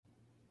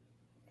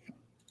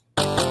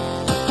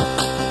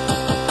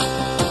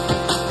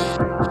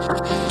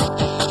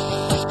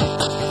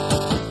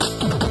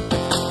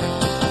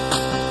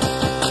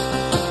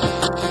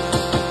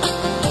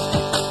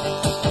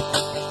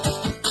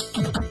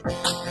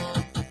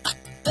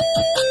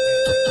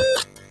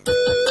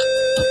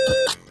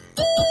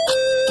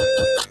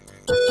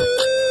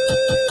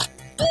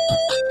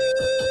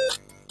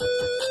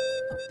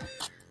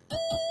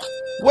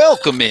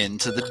Welcome in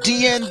to the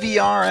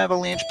DNVR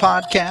Avalanche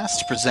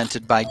Podcast,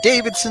 presented by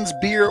Davidson's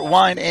Beer,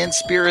 Wine, and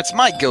Spirits,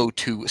 my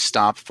go-to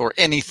stop for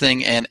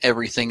anything and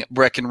everything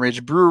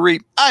Breckenridge Brewery.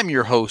 I'm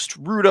your host,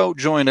 Rudolph,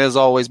 joined as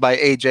always by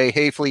AJ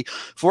Haefele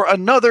for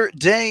another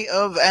day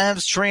of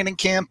Avs training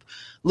camp.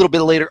 A little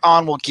bit later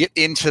on, we'll get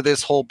into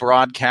this whole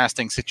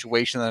broadcasting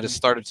situation that has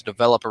started to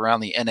develop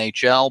around the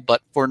NHL,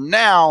 but for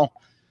now,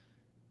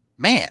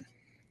 man,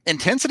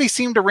 intensity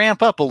seemed to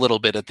ramp up a little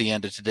bit at the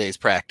end of today's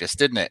practice,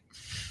 didn't it?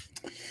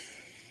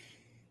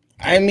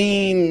 I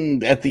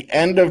mean, at the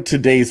end of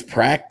today's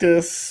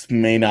practice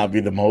may not be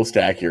the most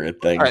accurate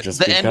thing. Right, just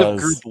the because end of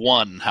Group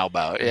 1, how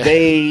about? Yeah.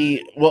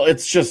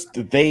 It's just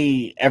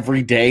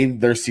every day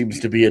there seems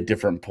to be a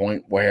different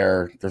point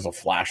where there's a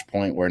flash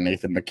point where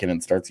Nathan MacKinnon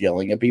starts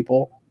yelling at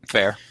people.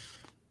 Fair.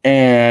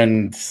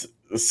 And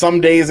some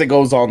days it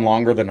goes on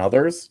longer than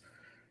others.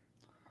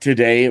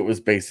 Today it was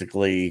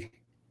basically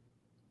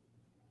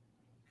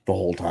the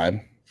whole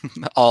time.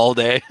 All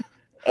day.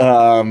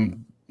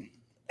 And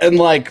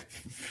like,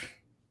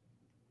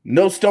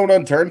 no stone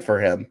unturned for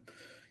him.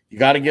 You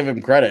got to give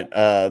him credit.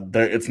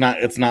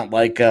 It's not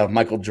like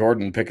Michael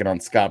Jordan picking on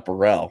Scott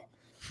Burrell.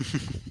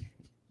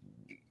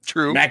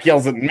 True. Mac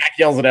yells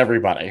at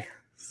everybody.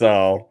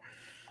 So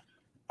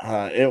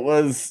it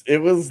was.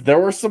 There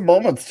were some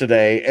moments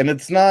today, and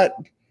it's not.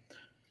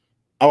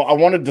 I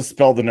want to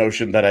dispel the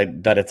notion that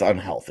it's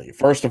unhealthy.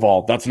 First of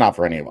all, that's not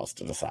for any of us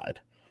to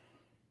decide.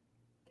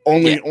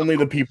 Only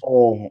the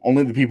people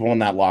in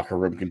that locker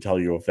room can tell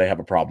you if they have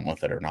a problem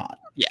with it or not.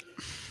 Yeah.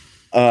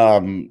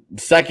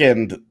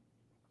 Second,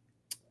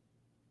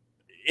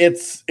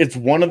 it's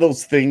one of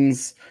those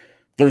things.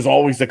 There's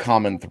always a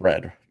common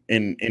thread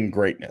in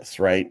greatness,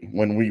 right?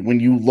 When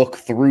you look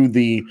through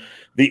the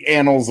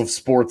annals of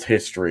sports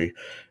history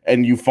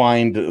and you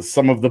find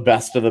some of the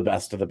best of the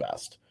best of the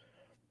best,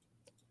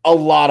 a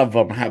lot of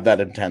them have that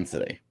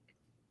intensity,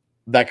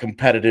 that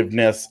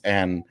competitiveness,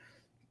 and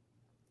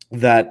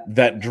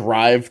that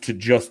drive to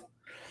just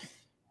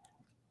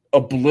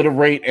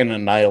obliterate and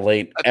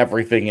annihilate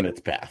everything in its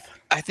path.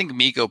 I think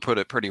Mikko put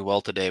it pretty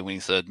well today when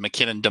he said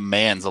MacKinnon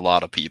demands a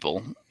lot of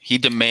people. He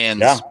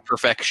demands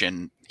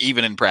perfection,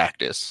 even in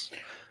practice.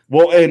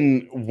 Well,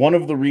 and one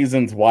of the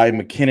reasons why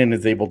MacKinnon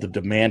is able to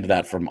demand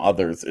that from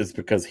others is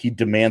because he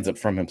demands it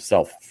from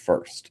himself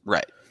first.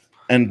 Right.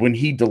 And when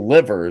he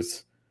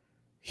delivers,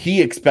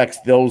 he expects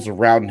those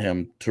around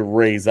him to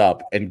raise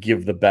up and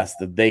give the best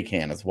that they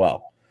can as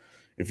well.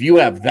 If you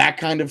have that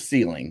kind of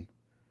ceiling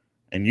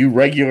and you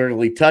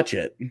regularly touch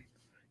it,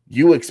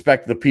 you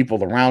expect the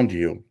people around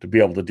you to be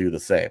able to do the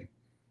same.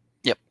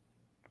 Yep.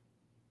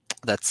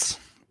 That's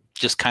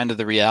just kind of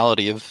the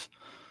reality of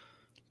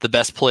the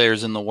best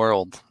players in the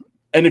world.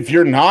 And if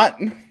you're not,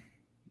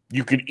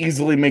 you could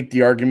easily make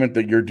the argument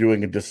that you're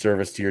doing a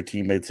disservice to your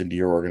teammates and to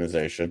your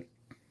organization.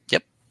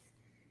 Yep.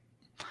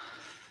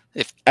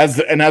 As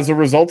a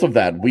result of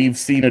that, we've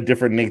seen a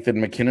different Nathan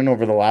MacKinnon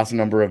over the last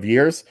number of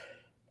years.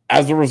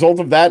 As a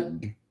result of that,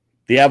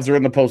 the Avs are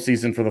in the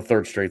postseason for the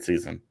third straight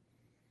season.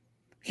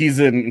 He's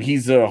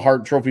a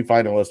Hart Trophy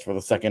finalist for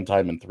the second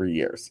time in 3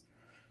 years.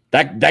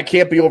 That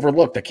can't be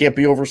overlooked. That can't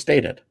be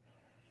overstated.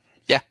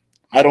 Yeah.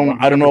 I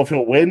don't know if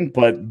he'll win,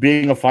 but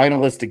being a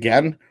finalist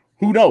again,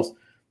 who knows?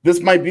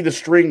 This might be the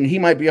string. He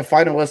might be a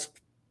finalist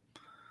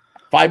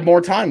 5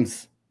 more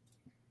times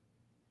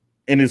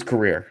in his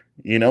career.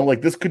 You know,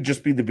 like this could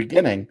just be the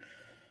beginning.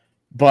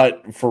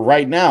 But for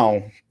right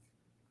now,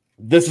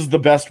 this is the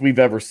best we've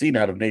ever seen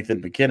out of Nathan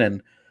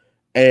MacKinnon.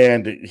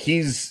 And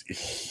he's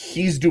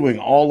doing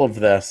all of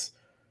this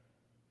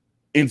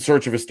in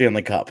search of a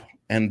Stanley Cup.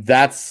 And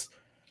that's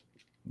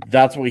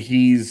what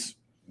he's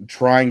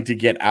trying to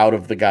get out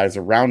of the guys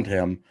around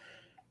him,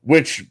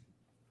 which,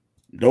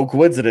 no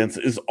coincidence,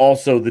 is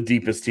also the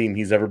deepest team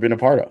he's ever been a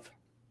part of.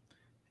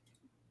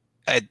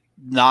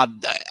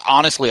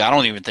 Honestly, I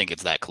don't even think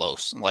it's that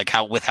close. Like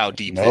how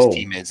deep this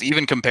team is,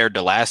 even compared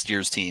to last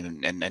year's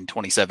team in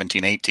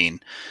 2017-18,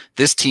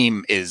 this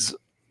team is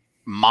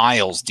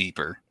miles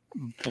deeper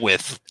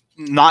with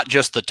not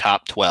just the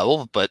top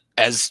 12, but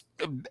as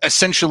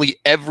essentially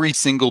every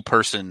single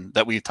person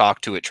that we've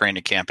talked to at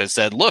training camp has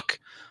said, look,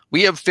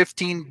 we have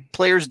 15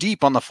 players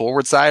deep on the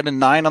forward side and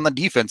 9 on the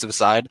defensive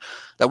side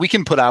that we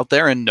can put out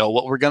there and know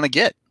what we're going to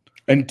get.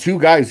 And 2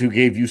 guys who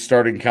gave you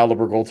starting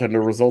caliber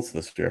goaltender results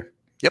this year.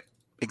 Yep,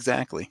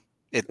 exactly.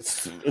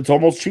 It's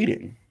almost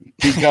cheating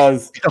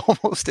because it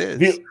almost is.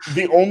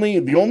 The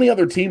only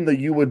other team that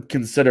you would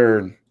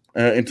consider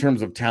in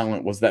terms of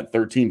talent was that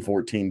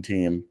 13-14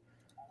 team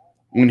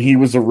when he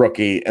was a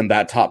rookie, and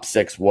that top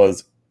 6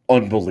 was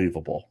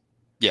unbelievable.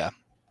 Yeah.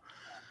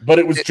 But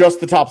it was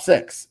just the top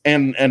 6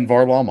 and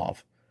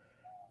Varlamov.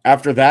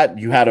 After that,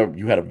 you had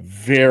a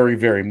very,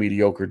 very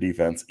mediocre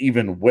defense,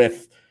 even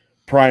with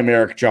prime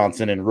Eric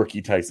Johnson and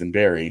rookie Tyson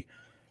Barrie.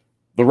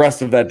 The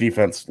rest of that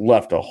defense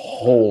left a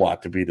whole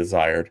lot to be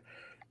desired.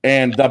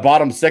 And that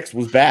bottom 6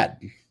 was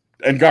bad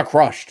and got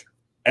crushed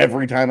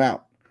every time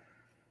out.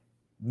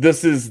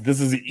 This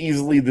is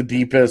easily the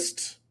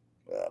deepest,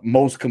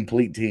 most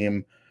complete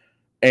team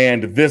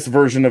And this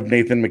version of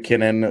Nathan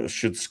MacKinnon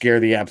should scare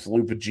the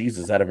absolute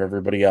bejesus out of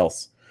everybody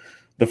else.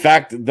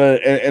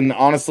 And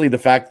honestly, the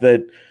fact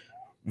that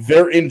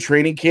they're in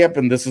training camp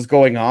and this is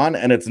going on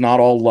and it's not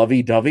all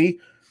lovey-dovey.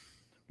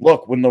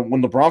 Look, when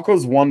the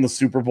Broncos won the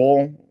Super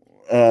Bowl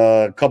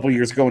a couple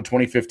years ago in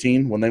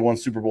 2015, when they won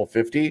Super Bowl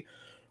 50,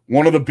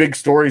 one of the big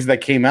stories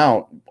that came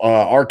out,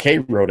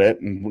 RK wrote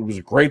it, and it was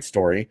a great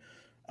story,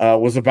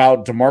 was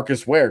about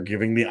DeMarcus Ware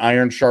giving the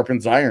iron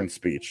sharpens iron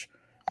speech.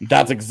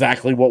 That's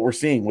exactly what we're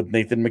seeing with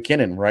Nathan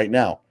MacKinnon right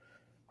now.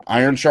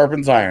 Iron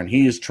sharpens iron.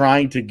 He is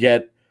trying to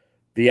get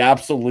the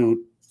absolute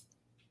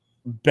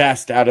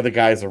best out of the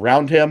guys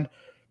around him.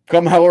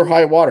 Come hell or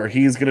high water,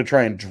 he's going to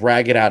try and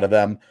drag it out of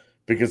them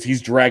because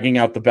he's dragging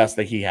out the best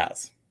that he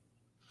has.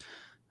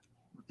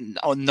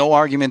 No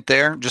argument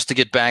there. Just to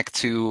get back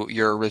to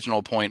your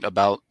original point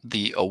about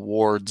the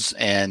awards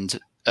and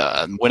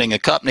winning a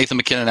cup, Nathan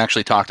MacKinnon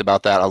actually talked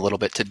about that a little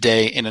bit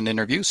today in an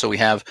interview. So we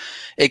have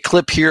a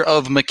clip here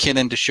of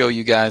MacKinnon to show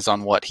you guys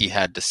on what he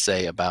had to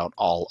say about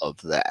all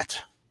of that.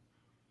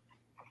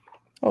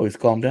 Oh, he's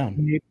calmed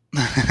down.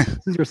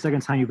 This is your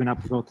second time you've been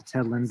up for both the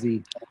Ted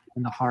Lindsay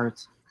and the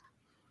Hart.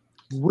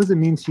 What does it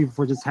mean to you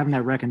for just having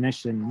that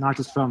recognition, not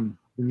just from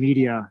the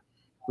media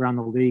around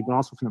the league, but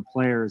also from the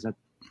players, that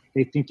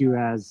they think you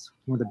as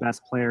one of the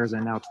best players,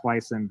 and now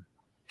twice in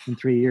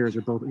 3 years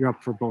you're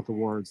up for both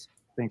awards?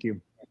 Thank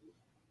you.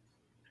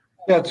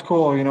 Yeah, it's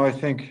cool. I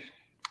think,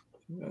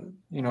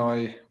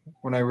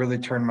 when I really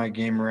turned my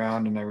game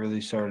around and I really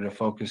started to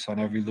focus on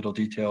every little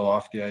detail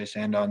off the ice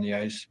and on the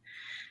ice,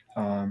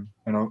 I'm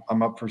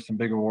up for some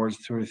big awards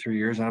 2 or 3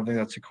 years. I don't think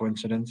that's a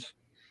coincidence.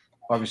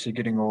 Obviously,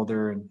 getting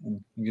older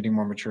and getting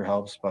more mature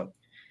helps, but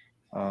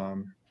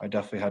I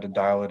definitely had to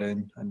dial it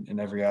in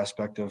every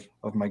aspect of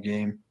my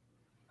game.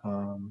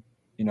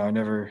 I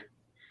never,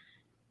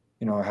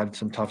 I had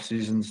some tough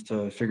seasons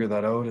to figure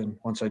that out, and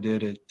once I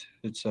did,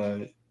 it's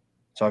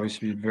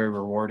obviously very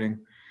rewarding.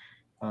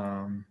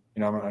 I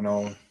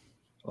know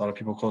a lot of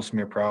people close to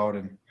me are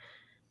proud,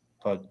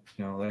 but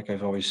like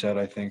I've always said,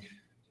 I think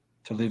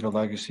to leave a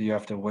legacy, you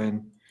have to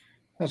win.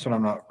 That's what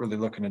I'm not really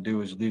looking to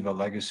do, is leave a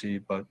legacy,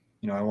 but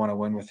I want to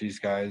win with these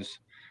guys.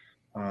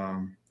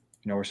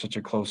 We're such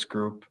a close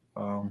group.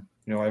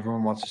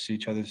 Everyone wants to see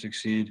each other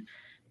succeed,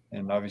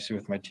 and obviously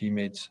with my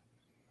teammates,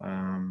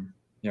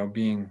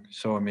 being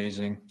so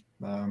amazing,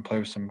 play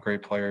with some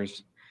great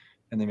players,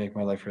 and they make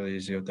my life really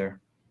easy out there.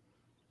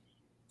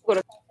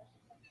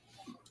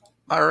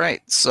 All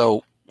right.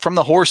 So from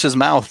the horse's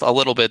mouth a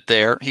little bit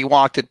there, he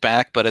walked it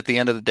back, but at the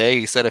end of the day,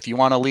 he said, if you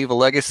want to leave a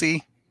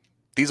legacy,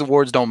 these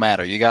awards don't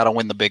matter. You got to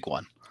win the big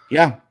one.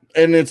 Yeah,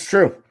 and it's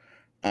true.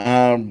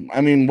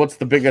 What's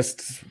the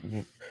biggest?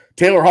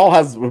 Taylor Hall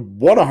has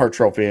won a Hart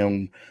Trophy,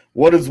 and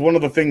what is one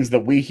of the things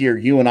that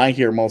you and I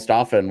hear most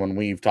often when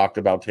we've talked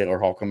about Taylor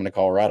Hall coming to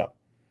Colorado?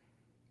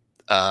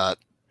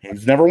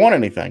 He's never won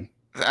anything.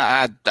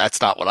 That's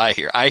not what I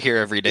hear. I hear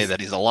every day that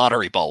he's a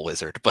lottery ball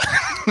wizard. But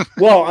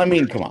well,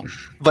 come on.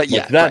 But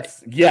yeah,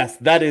 yes,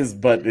 that is.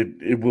 But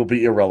it will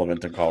be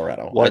irrelevant to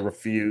Colorado. I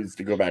refuse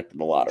to go back to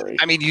the lottery.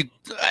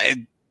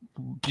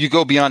 You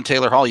go beyond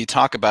Taylor Hall. You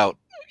talk about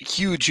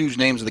huge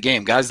names of the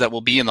game, guys that will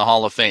be in the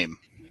Hall of Fame.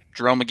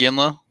 Jerome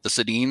McGinley, the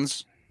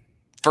Sedins.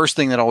 First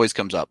thing that always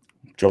comes up.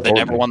 Joe they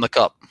Thornton. Never won the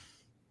cup.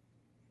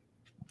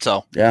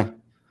 So yeah,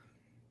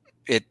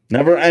 it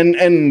never.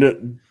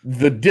 And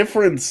the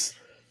difference,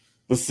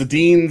 the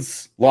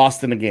Sedins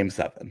lost in a Game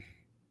 7.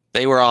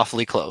 They were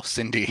awfully close,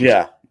 indeed.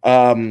 Yeah,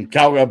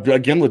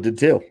 Gimlet did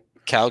too.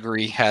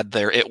 Calgary had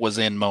their "it was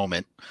in"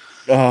 moment.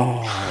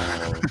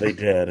 Oh, they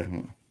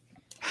did.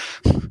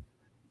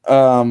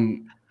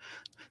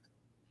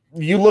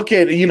 You look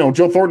at,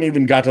 Joe Thornton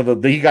even got to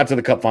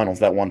the Cup Finals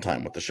that one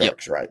time with the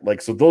Sharks, yep. Right? Like,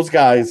 so those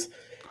guys,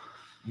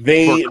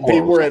 they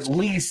were at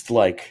least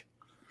like,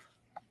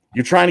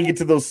 you're trying to get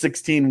to those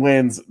 16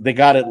 wins. They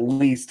got at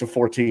least to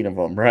 14 of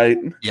them, right?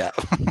 Yeah.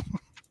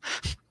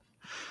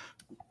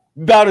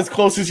 About as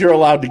close as you're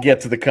allowed to get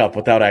to the Cup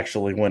without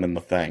actually winning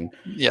the thing.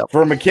 Yeah.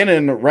 For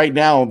MacKinnon, right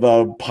now,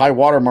 the high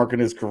watermark in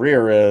his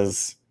career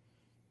is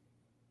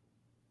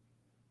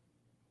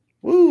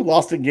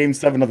lost in Game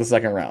 7 of the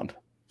second round.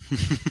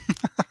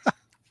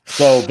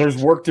 So there's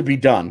work to be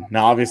done.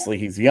 Now, obviously,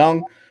 he's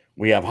young.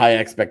 We have high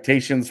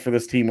expectations for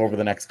this team over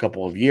the next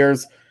couple of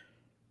years.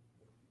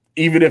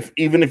 Even if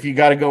you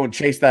got to go and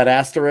chase that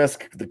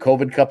asterisk, the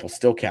COVID Cup will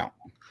still count.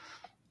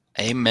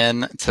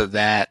 Amen to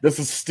that. This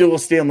is still a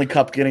Stanley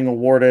Cup getting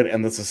awarded,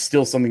 and this is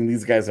still something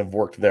these guys have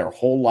worked their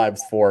whole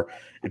lives for.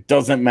 It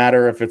doesn't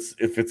matter if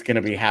it's going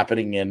to be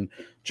happening in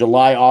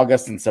July,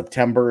 August, and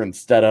September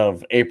instead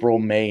of April,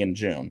 May, and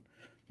June.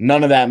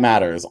 None of that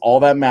matters. All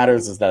that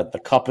matters is that the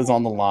cup is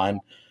on the line.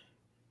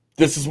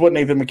 This is what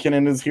Nathan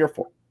MacKinnon is here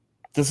for.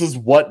 This is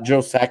what Joe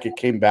Sakic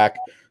came back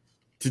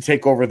to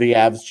take over the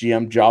Avs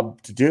GM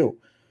job to do,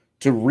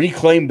 to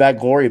reclaim that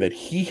glory that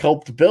he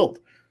helped build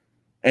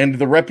and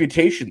the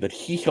reputation that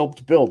he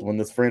helped build when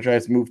this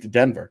franchise moved to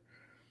Denver.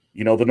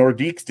 The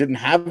Nordiques didn't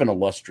have an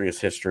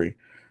illustrious history.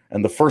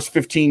 And the first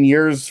 10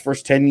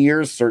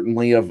 years,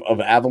 certainly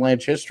of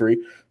Avalanche history,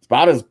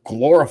 about as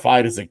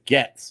glorified as it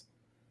gets.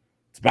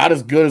 It's about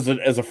as good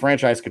as a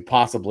franchise could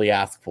possibly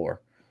ask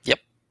for. Yep.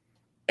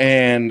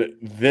 And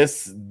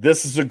this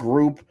is a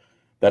group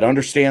that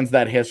understands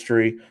that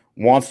history,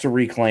 wants to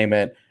reclaim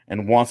it,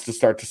 and wants to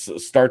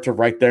start to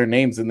write their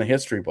names in the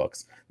history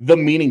books, the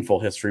meaningful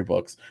history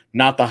books,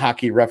 not the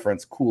hockey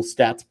reference, cool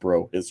stats,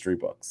 bro history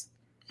books.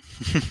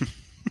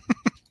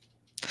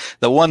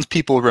 The ones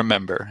people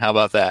remember. How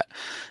about that?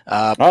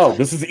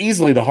 This is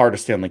easily the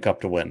hardest Stanley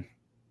Cup to win.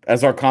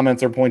 As our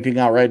comments are pointing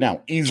out right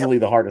now, easily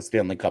the hardest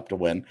Stanley Cup to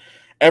win.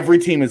 Every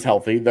team is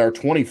healthy. There are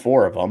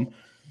 24 of them.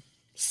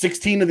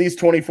 16 of these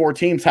 24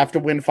 teams have to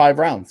win 5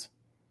 rounds.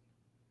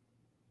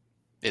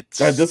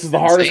 This is the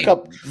hardest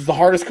cup. This is the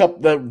hardest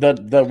cup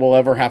that will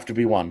ever have to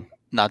be won.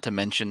 Not to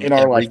mention, in our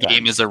every lifetime.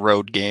 game is a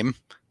road game.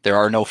 There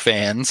are no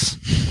fans.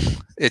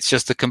 It's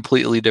just a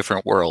completely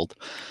different world.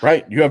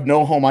 Right. You have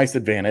no home ice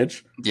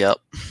advantage. Yep.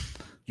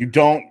 You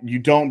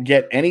don't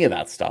get any of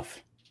that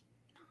stuff.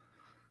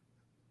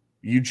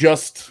 You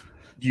just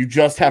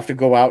have to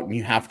go out and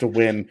you have to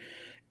win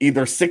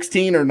either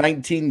 16 or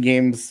 19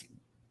 games,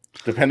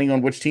 depending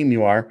on which team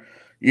you are.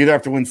 You either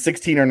have to win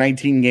 16 or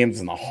 19 games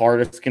in the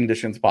hardest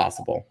conditions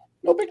possible.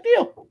 No big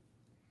deal.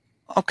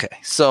 Okay,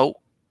 so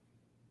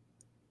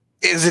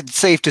is it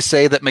safe to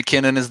say that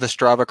MacKinnon is the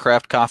Strava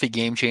Craft Coffee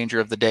game changer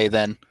of the day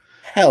then?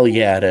 Hell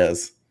yeah, it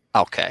is.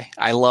 Okay,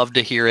 I love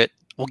to hear it.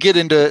 We'll get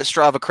into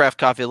Strava Craft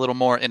Coffee a little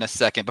more in a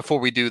second. Before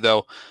we do,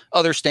 though,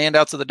 other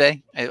standouts of the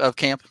day of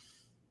camp?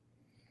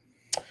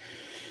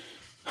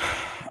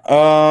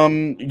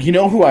 You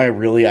know who I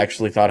really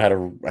actually thought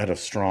had a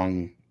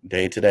strong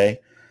day today?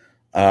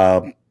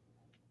 Philip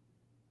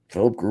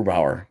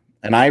Grubauer.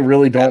 And I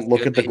really don't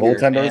look at the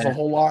goaltenders a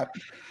whole lot.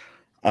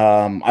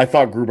 I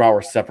thought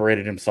Grubauer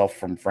separated himself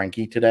from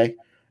Frankie today.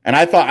 And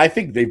I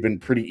think they've been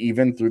pretty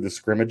even through the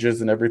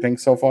scrimmages and everything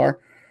so far.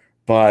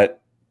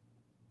 But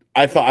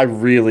I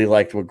really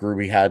liked what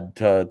Gruby had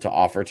to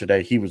offer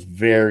today. He was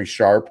very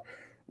sharp,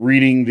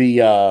 reading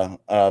the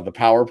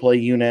power play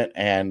unit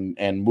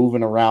and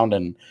moving around.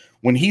 And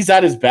when he's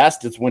at his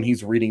best, it's when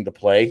he's reading the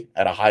play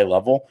at a high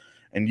level.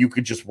 And you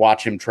could just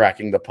watch him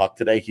tracking the puck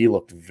today. He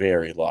looked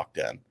very locked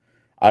in.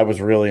 I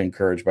was really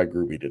encouraged by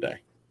Gruby today.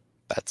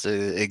 That's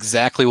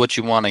exactly what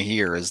you want to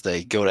hear as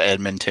they go to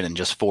Edmonton in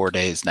just 4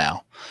 days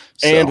now.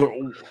 So.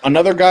 And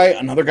another guy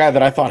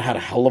that I thought had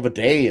a hell of a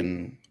day,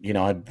 and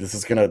this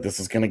is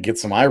gonna get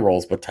some eye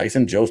rolls, but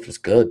Tyson Jost was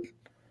good.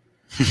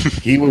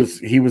 he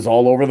was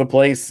all over the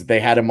place.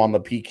 They had him on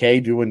the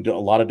PK doing a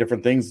lot of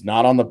different things.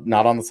 Not on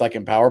the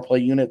second power play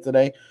unit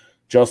today,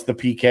 just the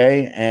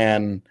PK,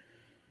 and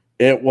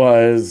it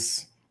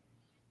was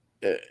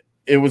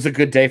a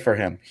good day for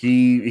him.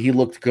 He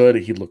looked good.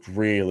 He looked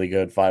really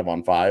good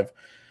 5-on-5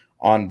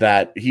 on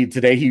that. He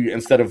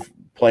instead of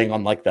playing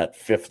on like that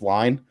fifth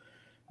line,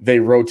 they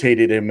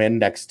rotated him in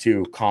next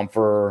to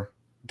Comfer,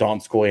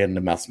 Donskoy, and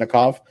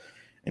Nemesnikov,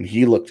 and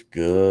he looked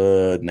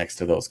good next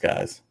to those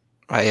guys.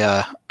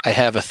 I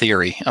have a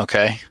theory.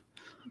 Okay,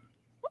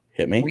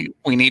 hit me.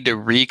 We need to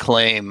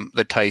reclaim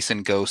the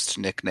Tyson Ghost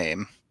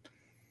nickname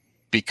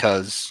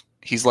because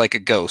he's like a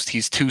ghost.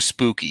 He's too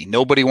spooky.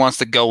 Nobody wants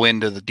to go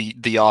into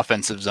the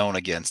offensive zone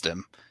against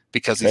him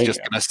because he's just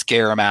going to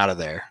scare him out of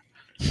there.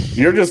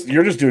 You're just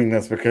doing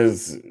this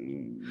because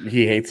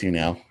he hates you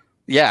now.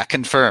 Yeah,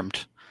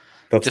 confirmed.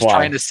 That's just why.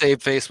 Trying to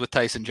save face with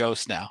Tyson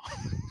Jost now.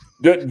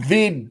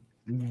 The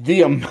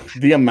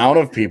amount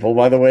of people,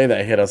 by the way,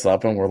 that hit us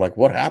up and were like,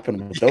 "What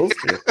happened with those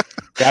two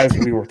guys?"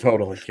 We were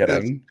totally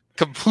kidding.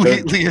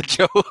 Completely a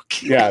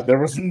joke. Yeah,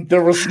 there's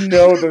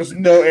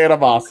no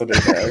animosity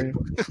there.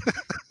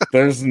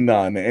 There's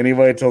none.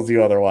 Anybody that tells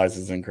you otherwise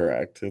is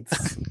incorrect.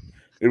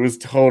 It was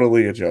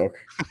totally a joke.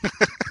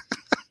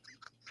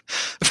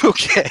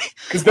 Okay.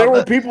 Because there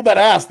were people that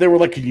asked, they were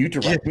like, "Can you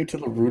direct me to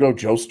the Rudo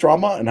Jost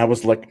drama?" And I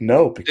was like,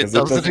 "No, because it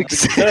doesn't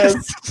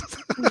exist."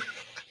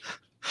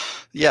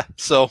 Yeah,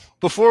 so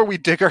before we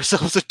dig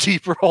ourselves a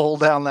deeper hole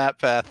down that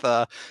path,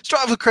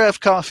 Strava Craft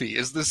Coffee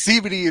is the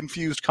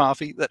CBD-infused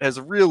coffee that has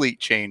really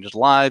changed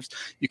lives.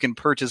 You can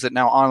purchase it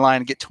now online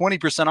and get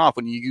 20% off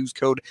when you use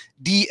code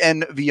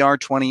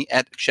DNVR20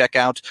 at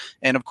checkout.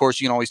 And, of course,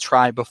 you can always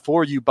try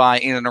before you buy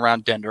in and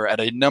around Denver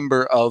at a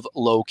number of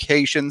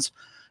locations.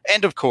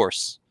 And, of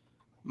course,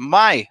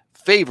 my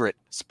favorite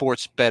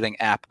sports betting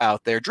app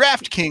out there,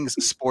 DraftKings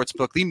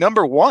Sportsbook, the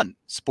number one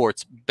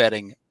sports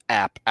betting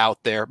app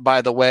out there,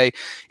 by the way,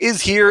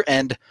 is here,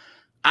 and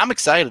I'm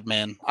excited,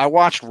 man. I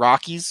watched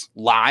Rockies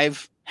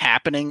live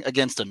happening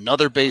against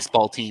another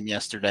baseball team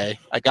yesterday.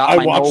 I got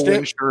my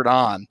no-win shirt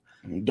on.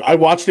 I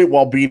watched it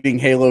while beating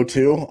Halo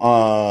 2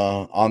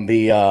 on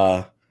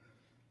the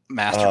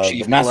Master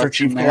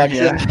Chief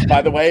Collection. Yeah.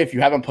 By the way, if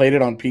you haven't played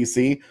it on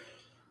PC,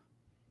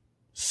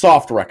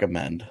 soft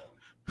recommend.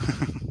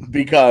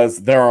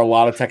 Because there are a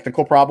lot of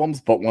technical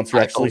problems, but once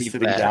you're actually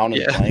sitting down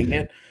and playing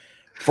it,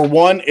 for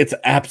one, it's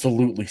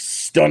absolutely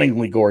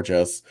stunningly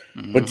gorgeous.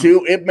 Mm-hmm. But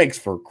two, it makes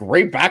for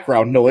great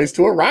background noise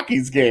to a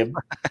Rockies game.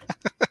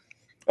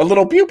 A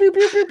little pew, pew,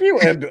 pew, pew, pew.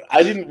 And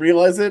I didn't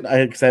realize it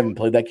because I haven't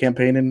played that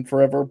campaign in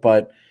forever,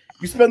 but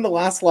You spend the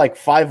last like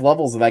 5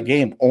 levels of that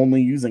game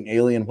only using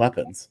alien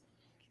weapons.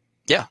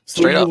 Yeah,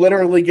 so you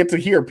literally get to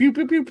hear pew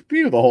pew pew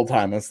pew the whole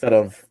time instead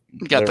of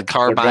you got the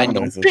carbine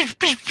going.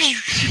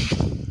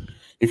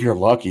 If you're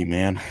lucky,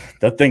 man,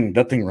 that thing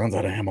runs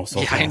out of ammo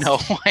so fast. I know.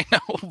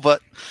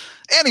 But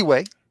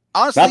anyway,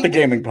 honestly, not the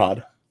gaming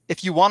pod.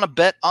 If you want to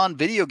bet on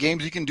video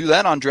games, you can do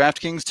that on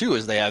DraftKings too,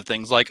 as they have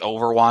things like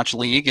Overwatch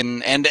League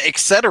and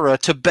etc.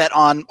 to bet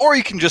on, or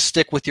you can just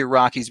stick with your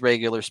Rockies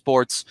regular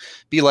sports,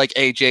 be like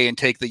AJ and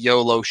take the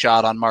YOLO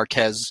shot on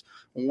Marquez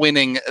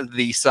winning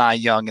the Cy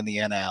Young in the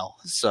NL.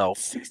 So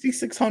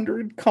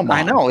 6,600, come on.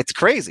 I know, it's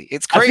crazy.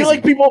 It's crazy. I feel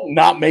like people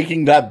not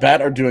making that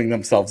bet are doing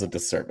themselves a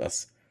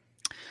disservice.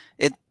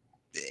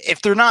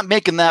 If they're not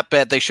making that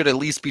bet, they should at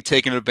least be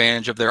taking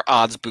advantage of their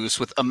odds boost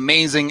with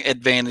amazing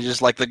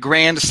advantages like the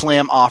Grand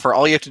Slam offer.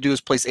 All you have to do is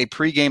place a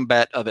pregame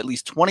bet of at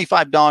least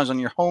 $25 on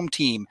your home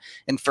team,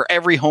 and for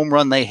every home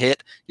run they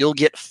hit, you'll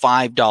get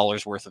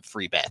 $5 worth of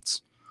free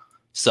bets.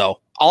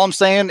 So all I'm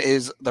saying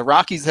is the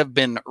Rockies have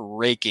been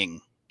raking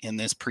in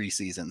this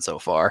preseason so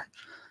far.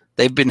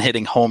 They've been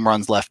hitting home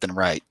runs left and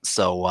right.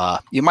 So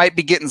you might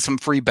be getting some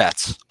free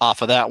bets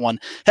off of that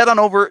one. Head on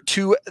over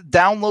to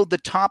download the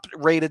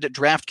top-rated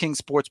DraftKings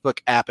Sportsbook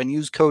app and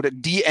use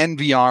code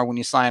DNVR when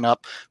you sign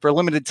up. For a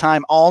limited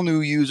time, all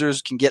new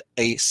users can get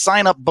a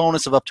sign-up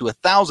bonus of up to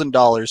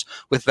 $1,000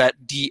 with that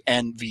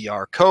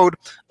DNVR code.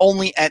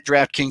 Only at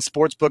DraftKings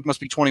Sportsbook. Must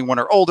be 21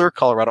 or older.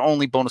 Colorado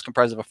only. Bonus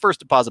comprised of a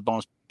first deposit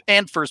bonus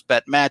and first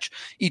bet match,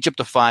 each up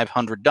to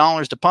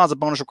 $500. Deposit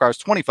bonus requires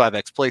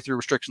 25x playthrough.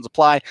 Restrictions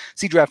apply.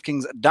 See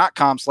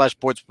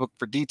DraftKings.com/sportsbook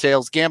for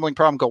details. Gambling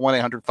problem, go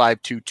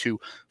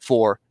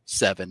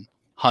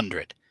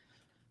 1-800-522-4700.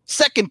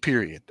 Second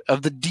period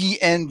of the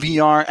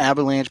DNVR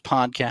Avalanche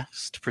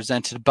podcast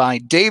presented by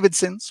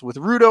Davidson's with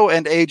Rudo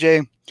and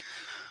AJ.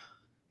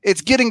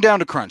 It's getting down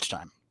to crunch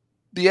time.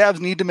 The Avs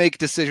need to make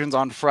decisions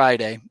on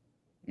Friday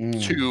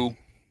to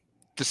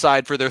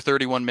decide for their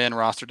 31-man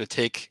roster to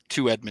take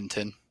to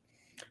Edmonton.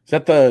 Is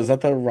that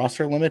the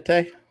roster limit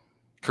day?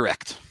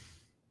 Correct.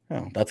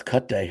 Oh, that's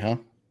cut day, huh?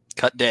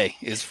 Cut day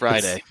is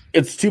Friday.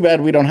 It's too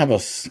bad we don't have a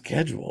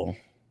schedule.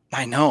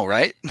 I know,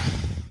 right?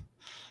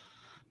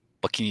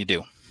 What can you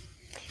do?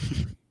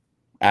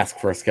 Ask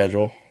for a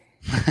schedule.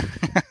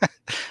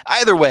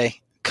 Either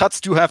way,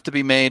 cuts do have to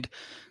be made.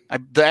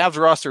 The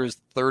Avs roster is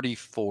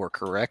 34,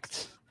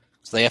 correct?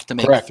 So they have to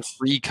make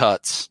 3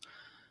 cuts.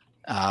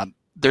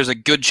 There's a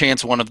good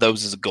chance one of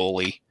those is a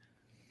goalie.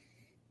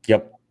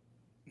 Yep.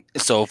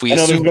 So if we I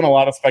know there's been a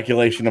lot of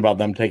speculation about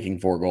them taking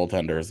 4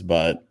 goaltenders,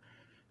 but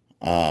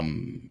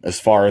as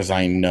far as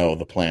I know,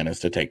 the plan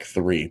is to take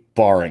 3,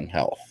 barring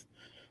health.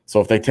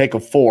 So if they take a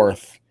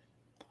 4th,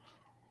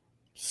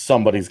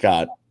 somebody's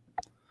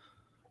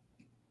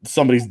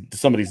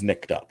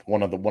nicked up.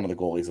 One of the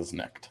goalies is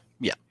nicked.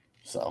 Yeah.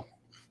 So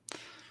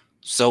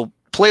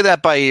play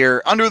that by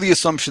ear. Under the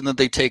assumption that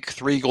they take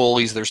 3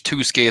 goalies, there's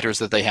 2 skaters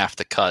that they have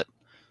to cut.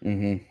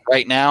 Mm-hmm.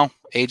 Right now,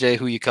 AJ,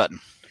 who you cutting?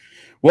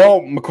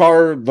 Well,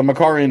 the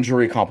Makar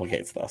injury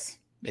complicates this.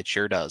 It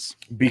sure does.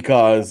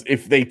 Because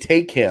if they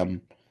take him,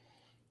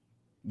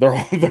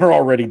 they're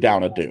already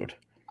down a dude.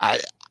 I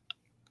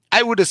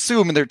would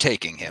assume they're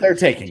taking him. They're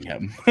taking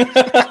him.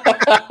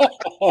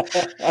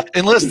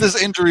 Unless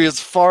this injury is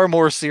far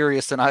more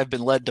serious than I've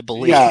been led to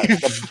believe. Yeah,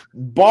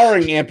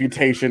 barring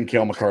amputation,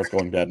 Cale Makar's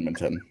going to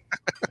Edmonton.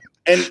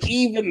 And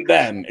even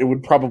then, it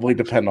would probably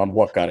depend on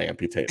what got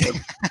amputated.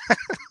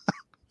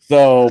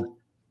 So,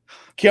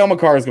 Cale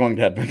Makar is going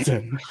to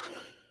Edmonton.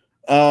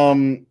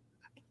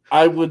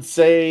 I would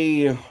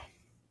say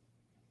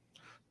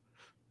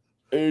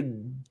the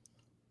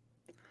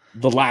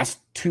last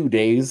 2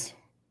 days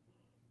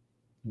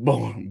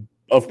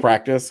of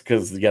practice,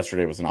 because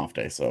yesterday was an off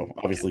day, so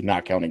obviously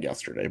not counting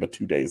yesterday, but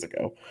 2 days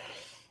ago.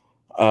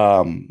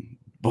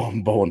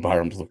 Bowen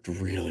Byram's looked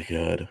really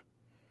good.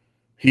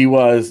 It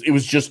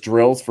was just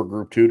drills for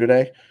Group 2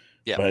 today,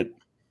 but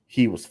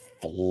he was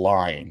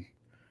flying.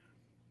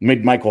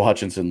 Made Michael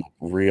Hutchinson look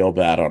real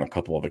bad on a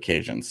couple of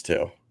occasions,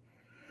 too.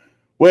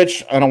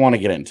 Which I don't want to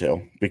get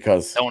into,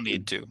 because... Don't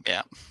need to,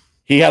 yeah.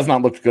 He has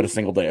not looked good a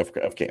single day of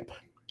camp.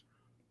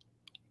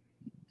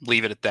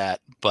 Leave it at that.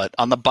 But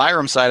on the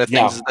Byram side of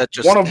things, is that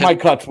just... One of my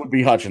cuts would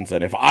be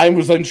Hutchinson. If I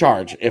was in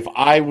charge, if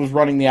I was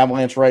running the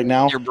Avalanche right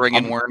now... You're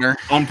bringing Werner.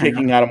 I'm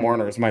taking Adam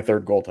Werner as my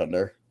 3rd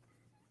goaltender.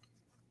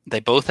 They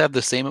both have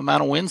the same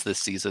amount of wins this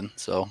season,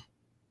 so...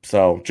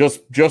 So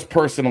just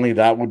personally,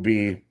 that would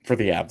be for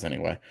the Avs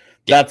anyway.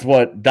 Yeah. That's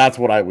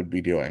what I would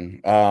be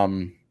doing.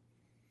 I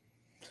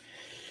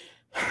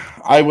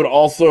would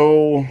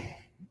also...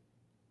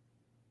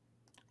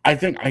 I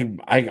think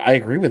I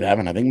agree with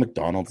Evan. I think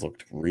McDonald's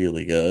looked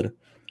really good.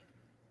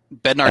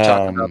 Bednar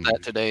talked about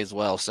that today as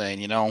well,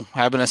 saying,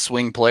 having a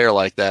swing player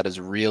like that is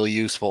really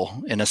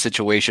useful in a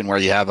situation where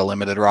you have a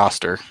limited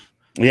roster.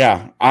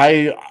 Yeah,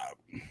 I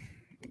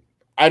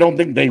don't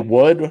think they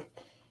would,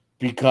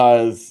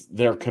 because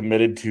they're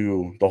committed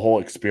to the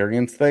whole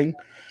experience thing.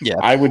 Yeah,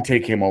 I would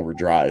take him over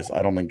Dries.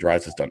 I don't think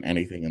Dries has done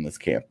anything in this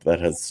camp that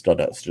has stood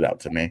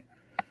out to me.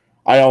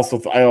 I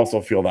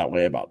also feel that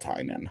way about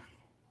Tynan.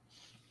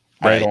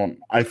 Right.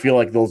 I feel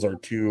like those are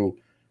two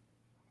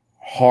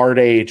hard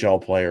AHL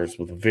players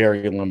with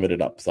very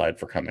limited upside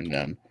for coming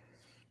in.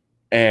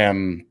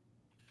 And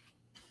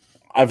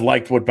I've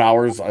liked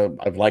Bowers.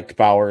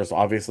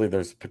 Obviously,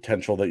 there's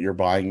potential that you're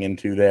buying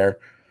into there.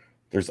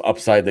 There's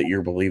upside that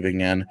you're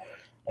believing in,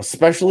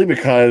 especially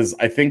because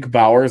I think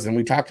Bowers, and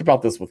we talked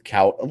about this with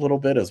Kaut a little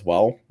bit as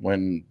well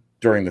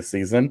during the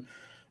season,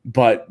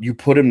 but you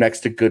put him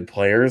next to good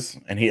players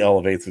and he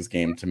elevates his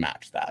game to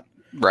match that.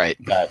 Right.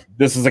 That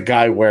this is a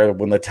guy where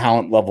when the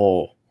talent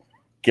level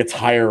gets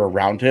higher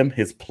around him,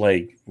 his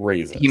play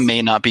raises. He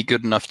may not be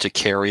good enough to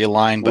carry a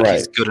line, but Right.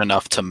 he's good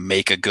enough to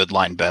make a good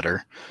line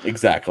better.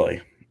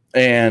 Exactly.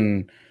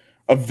 And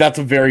that's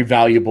a very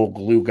valuable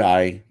glue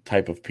guy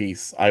type of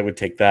piece. I would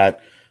take that.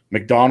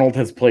 McDonald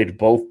has played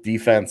both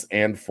defense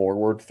and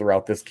forward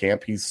throughout this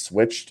camp. He's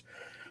switched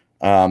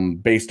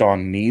based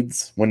on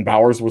needs. When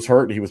Bowers was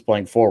hurt, he was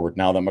playing forward.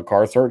 Now that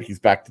McCarr's hurt, he's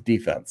back to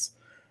defense.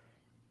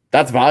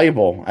 That's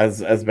valuable,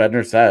 as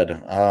Bednar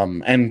said.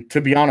 And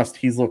to be honest,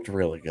 he's looked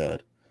really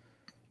good.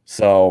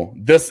 So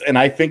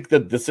I think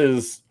that this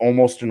is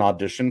almost an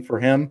audition for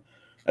him,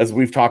 as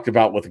we've talked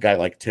about with a guy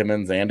like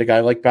Timmins and a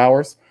guy like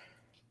Bowers.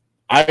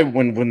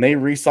 When they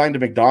re-signed to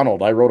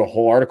McDonald, I wrote a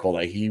whole article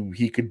that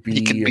he could be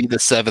the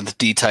 7th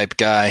D type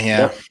guy.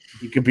 Yeah.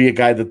 He could be a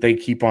guy that they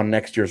keep on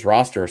next year's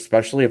roster,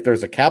 especially if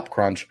there's a cap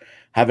crunch.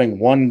 Having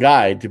one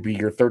guy to be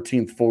your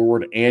 13th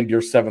forward and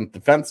your 7th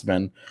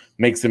defenseman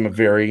makes him a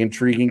very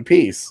intriguing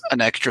piece.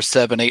 An extra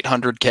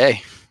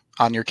 $700,000-800K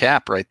on your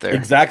cap right there.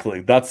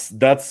 Exactly. That's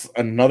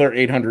another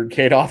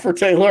 $800K to offer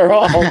Taylor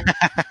Hall.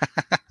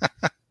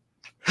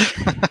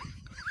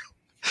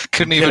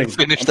 Couldn't even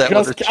finish that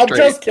with a straight I'm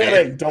just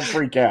kidding. Don't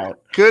freak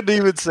out. Couldn't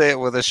even say it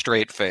with a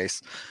straight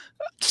face.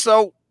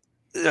 So,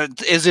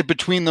 is it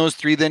between those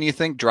three then, you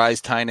think?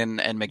 Dries, Tynan,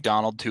 and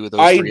McDonald, two of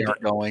those three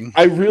aren't going?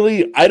 I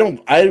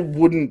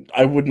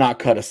would not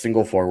cut a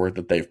single forward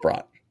that they've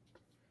brought.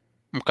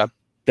 Okay.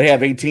 They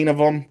have 18 of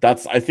them.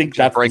 I think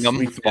that's the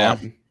sweet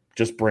spot. Yeah.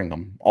 Just bring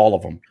them, all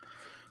of them.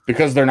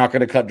 Because they're not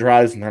going to cut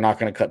Dries and they're not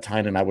going to cut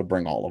Tynan, I would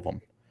bring all of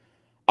them.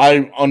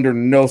 Under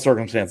no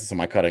circumstances am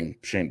I cutting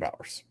Shane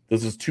Bowers.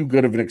 This is too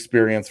good of an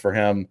experience for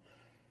him.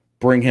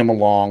 Bring him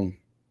along.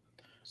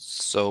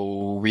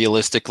 So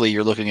realistically,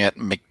 you're looking at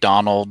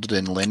McDonald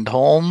and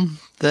Lindholm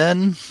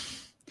then?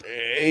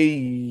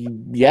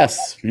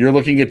 Yes, you're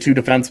looking at two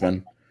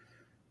defensemen.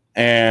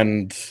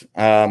 And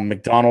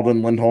McDonald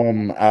and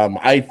Lindholm.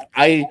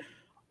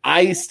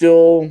 I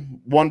still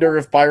wonder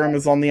if Byram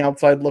is on the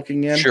outside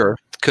looking in. Sure,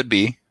 could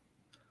be.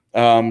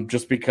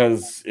 Just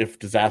because if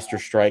disaster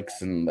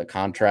strikes and the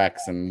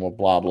contracts and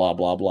blah, blah,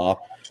 blah, blah,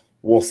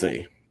 we'll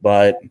see.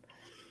 But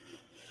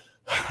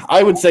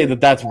I would say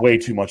that that's way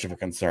too much of a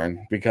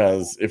concern,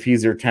 because if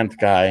he's your 10th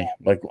guy,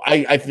 like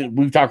I think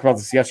we talked about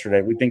this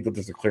yesterday, we think that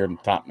there's a clear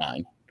top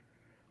 9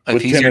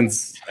 with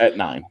Timmins at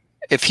 9.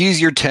 If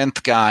he's your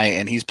 10th guy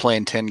and he's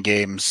playing 10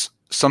 games,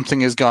 something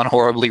has gone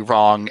horribly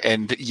wrong,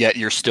 and yet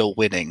you're still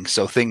winning,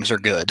 so things are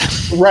good.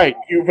 Right.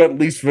 You've at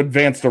least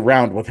advanced a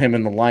round with him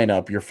in the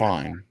lineup. You're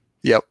fine.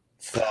 Yep.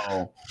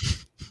 So,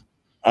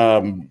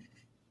 I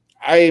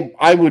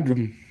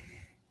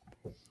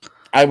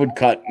would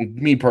cut,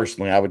 me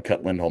personally, I would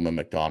cut Lindholm and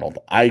McDonald.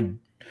 I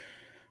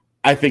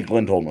think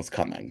Lindholm was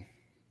coming.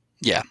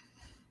 Yeah.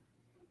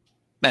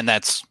 And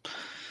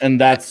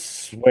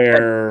that's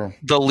where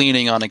the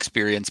leaning on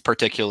experience,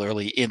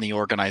 particularly in the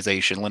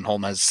organization.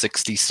 Lindholm has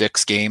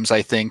 66 games,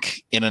 I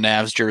think, in an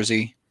Avs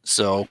jersey.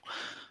 So,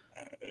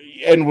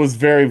 and was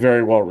very,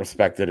 very well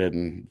respected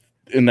in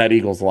that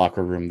Eagles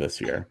locker room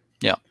this year.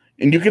 Yeah.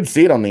 And you can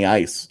see it on the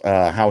ice,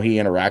 how he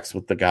interacts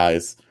with the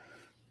guys.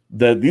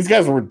 These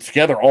guys were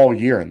together all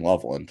year in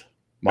Loveland,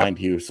 mind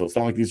you. So it's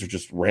not like these are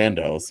just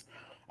randos.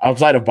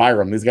 Outside of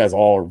Byram, these guys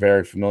all are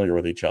very familiar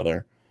with each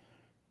other.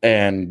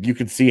 And you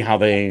could see how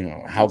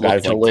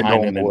guys like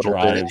Tynan and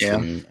Dries,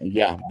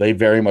 they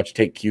very much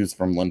take cues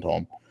from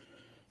Lindholm.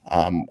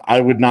 I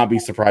would not be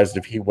surprised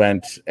if he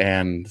went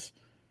and,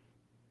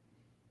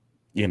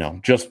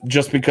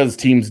 just because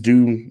teams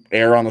do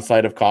err on the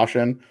side of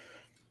caution,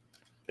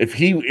 if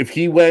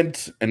he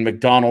went and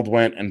McDonald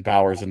went and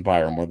Bowers and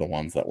Byram were the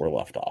ones that were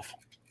left off,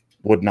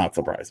 would not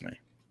surprise me.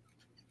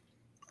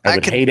 I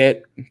would hate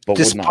it, but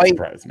would not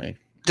surprise me.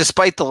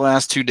 Despite the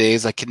last 2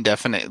 days, I can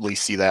definitely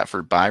see that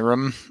for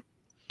Byram.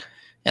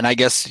 And I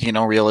guess,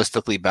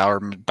 realistically,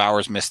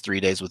 Bowers missed 3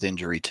 days with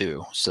injury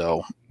too.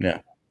 So yeah,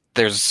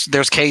 there's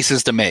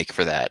cases to make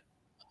for that.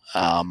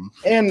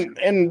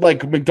 And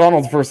like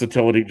McDonald's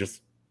versatility,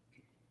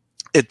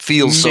 it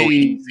feels so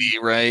easy,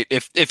 right?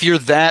 If you're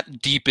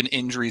that deep in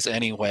injuries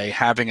anyway,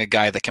 having a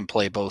guy that can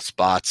play both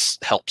spots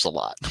helps a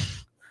lot.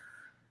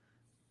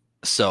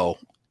 So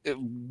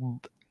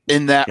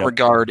in that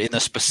regard, in a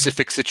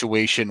specific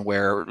situation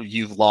where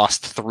you've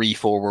lost 3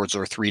 forwards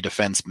or 3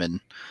 defensemen,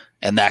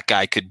 and that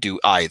guy could do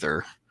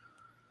either,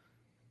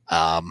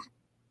 I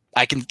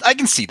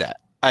can see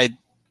that.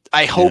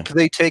 I hope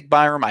they take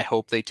Byram. I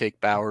hope they take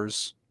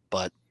Bowers.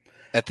 But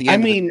at the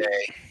end of the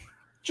day,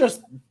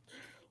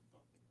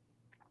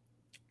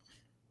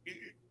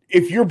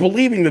 if you're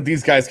believing that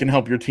these guys can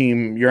help your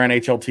team, your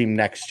NHL team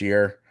next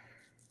year,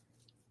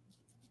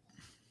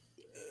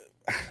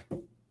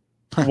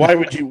 why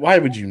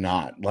would you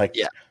not? Like,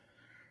 yeah.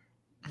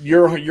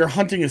 You're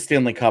hunting a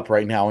Stanley Cup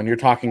right now, and you're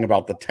talking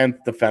about the 10th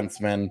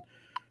defenseman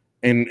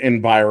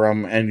in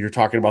Byram, and you're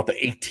talking about the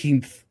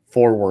 18th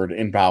forward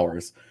in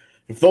Bowers.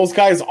 If those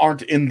guys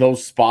aren't in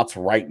those spots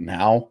right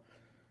now,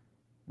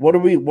 what are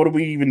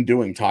we even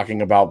doing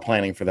talking about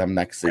planning for them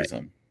next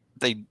season?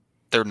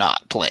 They're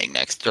not playing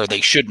next, or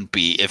they shouldn't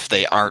be if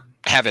they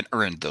haven't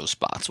earned those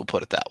spots. We'll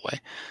put it that way.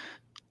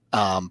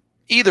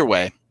 Either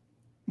way,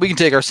 we can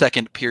take our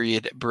second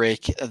period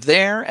break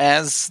there,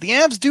 as the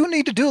Avs do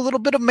need to do a little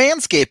bit of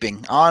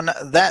manscaping on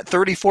that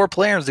 34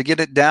 players to get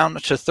it down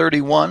to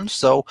 31.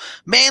 So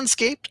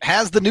Manscaped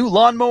has the new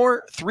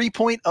Lawnmower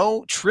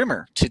 3.0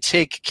 trimmer to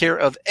take care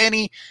of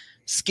any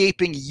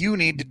scaping you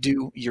need to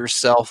do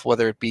yourself,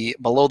 whether it be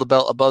below the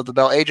belt, above the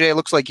belt. AJ, it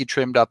looks like you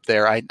trimmed up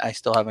there. I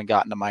still haven't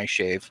gotten to my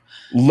shave.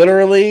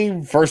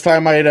 Literally, first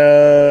time I'd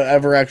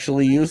ever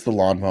actually used the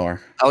lawnmower.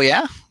 Oh,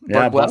 yeah?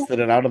 Yeah, I busted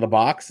it out of the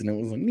box, and it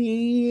was like,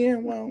 yeah,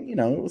 well,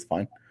 it was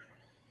fine.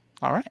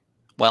 All right.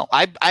 Well,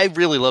 I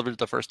really loved it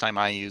the first time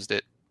I used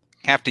it.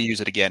 Have to use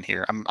it again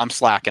here. I'm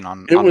slacking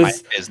on my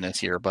business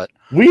here, but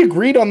we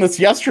agreed on this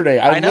yesterday.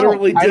 I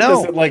literally did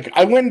this.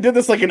 I went and did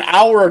this like an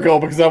hour ago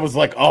because I was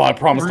like, "Oh, I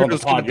promised on the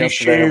pod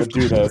yesterday I would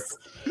do this,"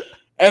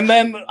 and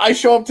then I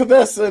show up to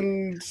this,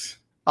 and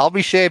I'll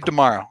be shaved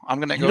tomorrow.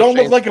 I'm gonna go. You don't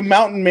look like a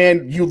mountain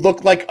man. You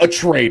look like a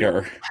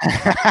traitor.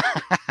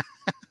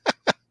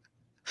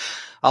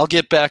 I'll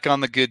get back on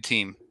the good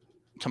team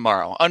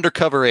tomorrow.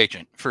 Undercover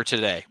agent for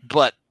today,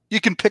 but. You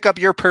can pick up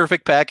your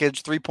perfect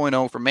package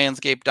 3.0 from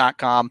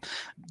manscaped.com.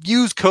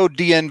 Use code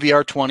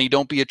DNVR20.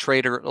 Don't be a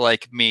traitor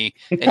like me,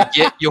 and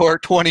get your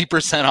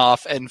 20%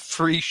 off and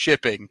free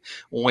shipping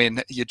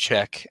when you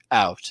check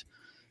out.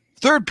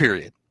 Third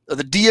period of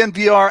the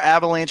DNVR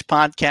Avalanche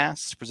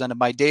Podcast, presented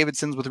by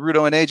Davidson's with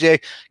Rudo and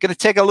AJ. Going to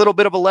take a little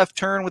bit of a left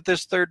turn with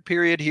this third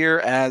period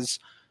here, as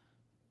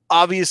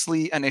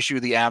obviously an issue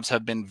the Avs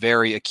have been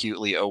very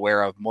acutely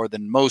aware of, more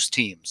than most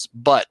teams.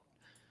 But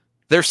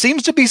there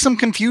seems to be some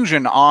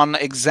confusion on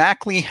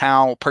exactly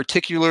how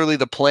particularly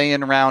the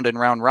play-in round and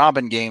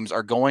round-robin games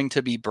are going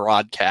to be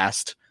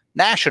broadcast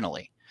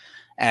nationally,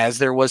 as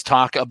there was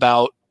talk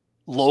about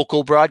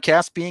local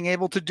broadcasts being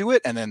able to do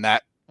it, and then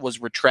that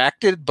was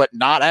retracted, but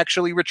not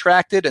actually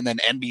retracted, and then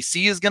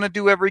NBC is going to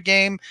do every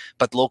game,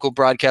 but local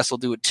broadcasts will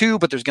do it too,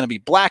 but there's going to be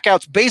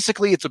blackouts.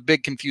 Basically, it's a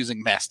big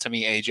confusing mess to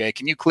me, AJ.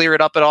 Can you clear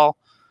it up at all?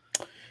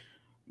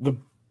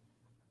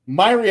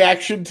 My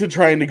reaction to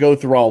trying to go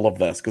through all of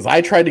this, because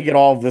I tried to get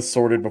all of this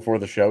sorted before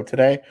the show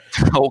today.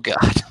 Oh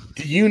God!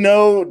 Do you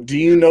know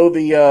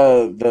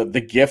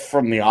the GIF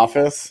from The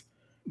Office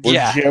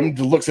where Jim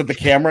looks at the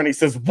camera and he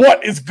says,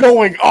 "What is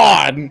going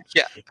on?"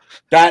 Yeah,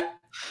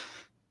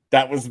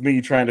 that was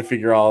me trying to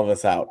figure all of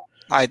this out.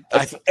 I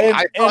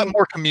thought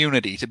more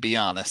Community, to be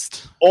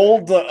honest.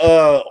 Old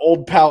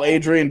pal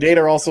Adrian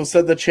Dater also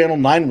said that Channel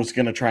 9 was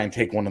going to try and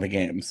take one of the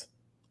games.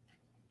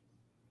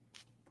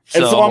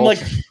 And so I'm like,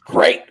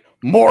 great,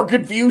 more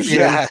confusion.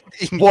 Yeah.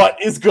 What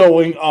is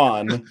going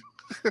on?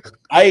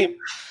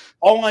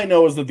 All I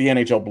know is that the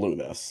NHL blew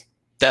this.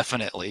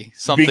 Definitely.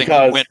 Something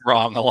went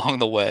wrong along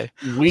the way.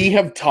 We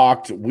have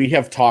talked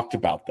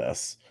about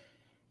this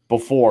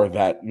before,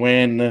 that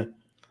when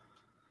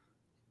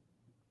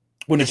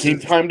it came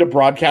time to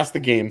broadcast the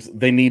games,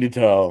 they needed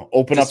to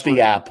open up the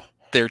app.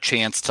 Their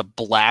chance to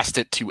blast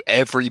it to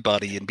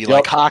everybody and be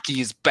like,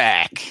 hockey's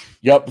back.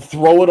 Yep.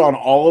 Throw it on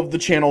all of the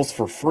channels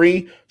for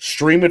free.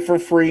 Stream it for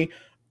free.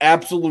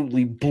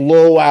 Absolutely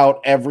blow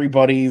out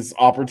everybody's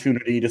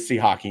opportunity to see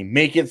hockey.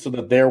 Make it so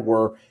that there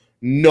were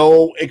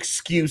no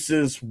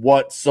excuses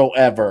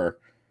whatsoever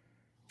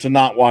to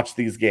not watch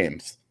these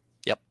games.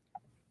 Yep.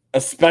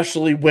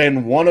 Especially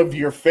when one of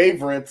your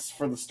favorites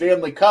for the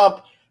Stanley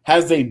Cup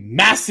has a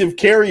massive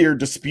carrier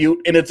dispute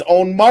in its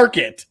own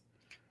market.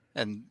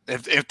 And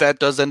if that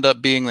does end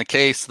up being the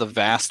case, the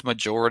vast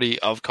majority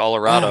of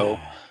Colorado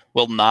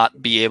will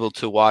not be able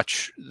to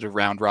watch the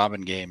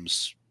round-robin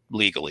games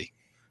legally.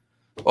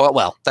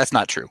 Well, that's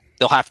not true.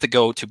 They'll have to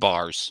go to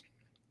bars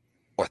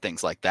or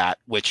things like that,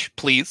 which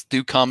please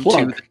do come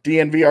to the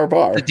DNVR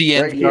bar. The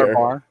DNVR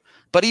bar.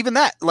 But even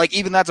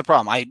that's a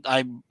problem.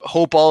 I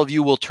hope all of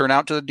you will turn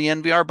out to the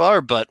DNVR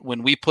bar, but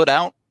when we put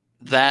out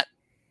that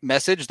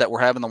message that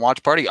we're having the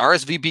watch party,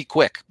 RSVP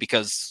quick,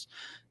 because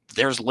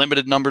there's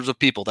limited numbers of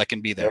people that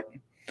can be there.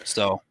 Yep.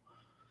 So,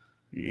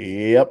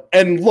 yep.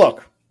 And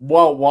look,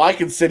 while I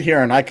can sit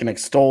here and I can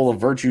extol the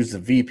virtues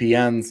of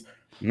VPNs,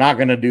 I'm not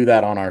going to do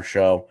that on our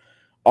show.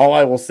 All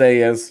I will say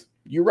is,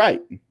 you're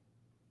right.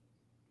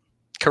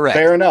 Correct.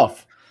 Fair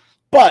enough.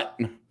 But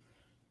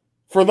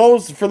for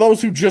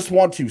those who just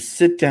want to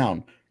sit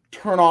down,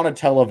 turn on a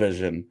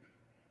television,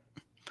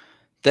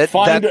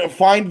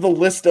 find the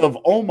list of,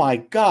 oh my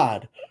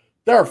God,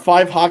 there are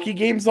 5 hockey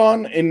games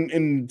on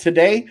in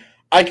today.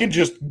 I can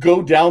just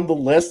go down the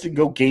list and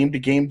go game to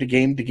game to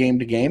game to game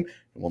to game.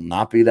 It will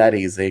not be that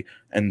easy.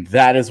 And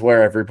that is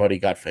where everybody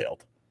got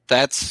failed.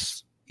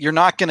 you're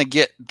not going to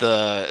get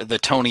the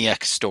Tony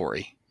X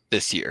story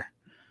this year.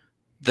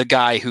 The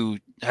guy who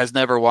has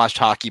never watched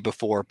hockey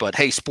before, but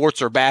hey,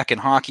 sports are back and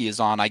hockey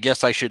is on. I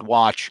guess I should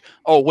watch.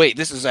 Oh, wait,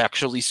 this is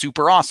actually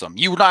super awesome.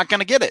 You're not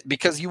going to get it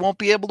because you won't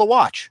be able to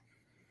watch.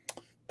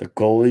 The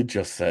goalie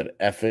just said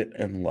F it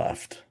and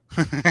left.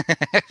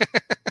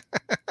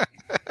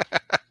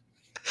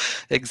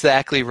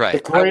 Exactly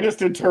right. The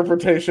greatest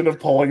interpretation of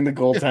pulling the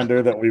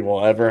goaltender that we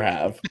will ever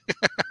have.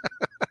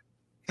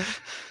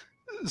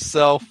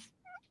 So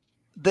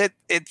that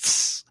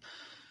it's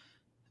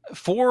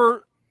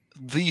for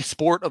the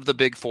sport of the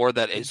Big Four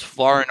that is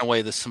far and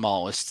away the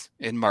smallest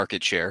in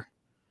market share.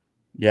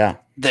 Yeah.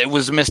 That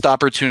was a missed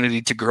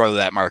opportunity to grow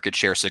that market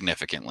share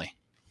significantly.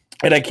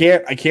 And I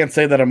can't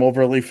say that I'm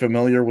overly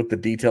familiar with the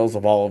details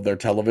of all of their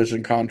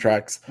television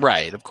contracts.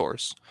 Right, of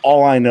course.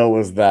 All I know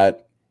is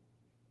that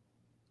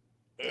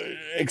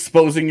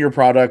exposing your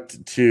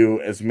product to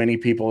as many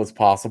people as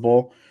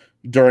possible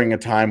during a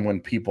time when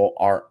people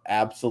are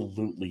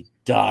absolutely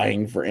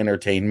dying for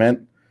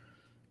entertainment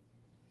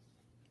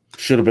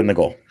should have been the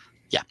goal.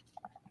 Yeah.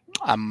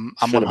 I'm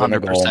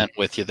 100%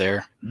 with you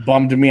there.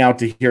 Bummed me out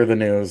to hear the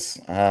news.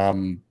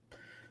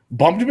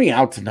 Bummed me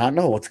out to not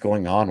know what's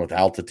going on with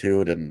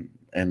altitude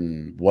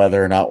and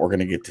whether or not we're going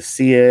to get to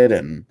see it.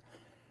 And,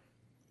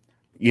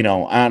 you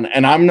know,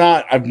 and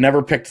I've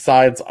never picked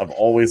sides. I've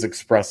always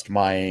expressed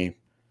my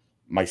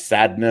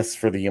sadness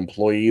for the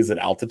employees at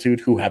Altitude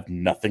who have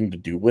nothing to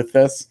do with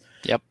this.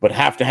 Yep. But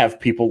have to have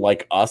people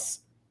like us,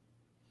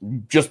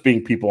 just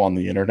being people on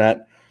the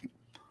internet,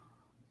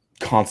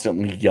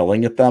 constantly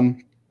yelling at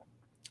them.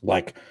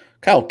 Like,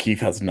 Kyle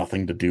Keefe has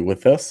nothing to do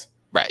with this.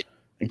 Right.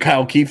 And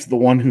Kyle Keefe's the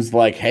one who's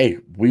like, hey,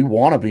 we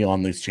want to be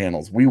on these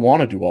channels. We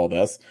want to do all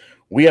this.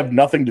 We have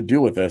nothing to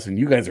do with this. And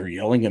you guys are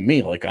yelling at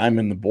me like I'm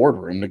in the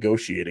boardroom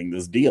negotiating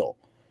this deal.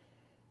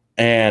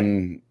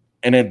 And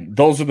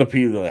those are the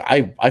people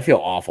that I feel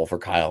awful for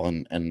Kyle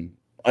and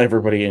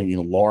everybody, and, you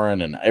know,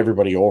 Lauren and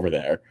everybody over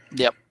there.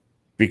 Yep.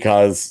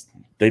 Because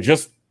they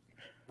just,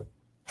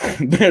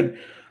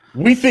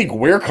 we think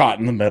we're caught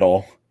in the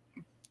middle.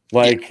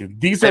 Like,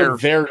 these are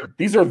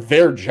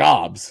their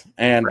jobs,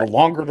 and the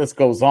longer this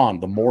goes on,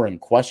 the more in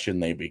question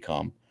they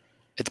become.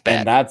 It's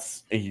bad.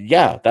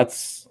 And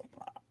that's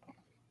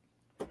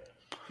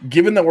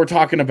given that we're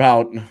talking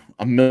about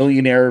a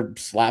millionaire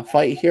slap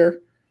fight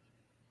here.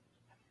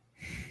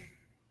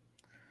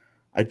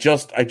 I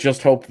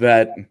just hope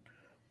that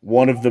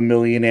one of the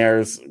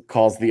millionaires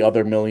calls the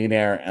other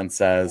millionaire and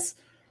says,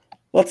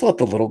 let's let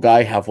the little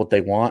guy have what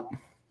they want.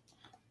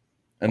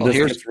 And this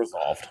gets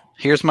resolved.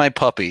 Here's my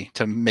puppy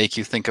to make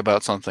you think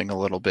about something a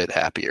little bit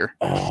happier.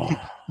 Little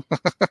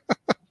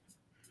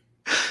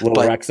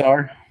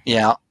Rexar?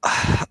 Yeah.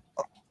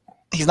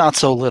 He's not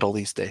so little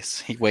these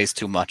days. He weighs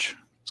too much.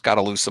 He's got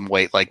to lose some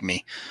weight like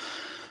me.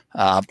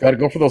 Got to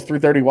go for those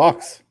 3:30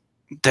 walks.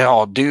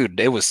 Oh, dude,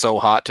 it was so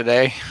hot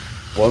today.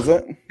 Was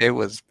it? It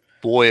was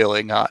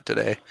boiling hot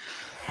today.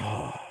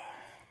 I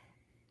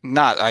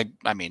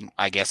mean,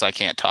 I guess I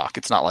can't talk.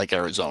 It's not like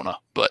Arizona,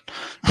 but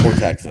or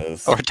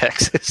Texas. Or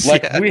Texas.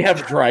 Like, we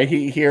have dry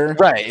heat here.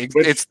 Right.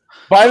 It's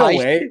by the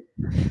way,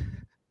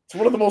 it's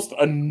one of the most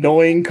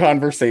annoying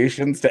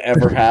conversations to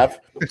ever have.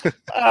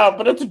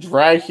 But it's a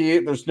dry heat.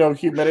 There's no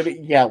humidity.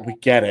 Yeah, we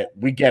get it.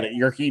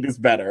 Your heat is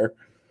better.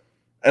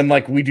 And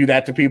like, we do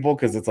that to people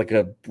because it's like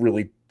a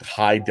really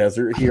high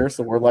desert here.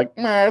 So we're like,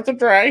 it's a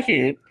dry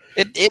heat.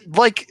 It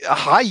like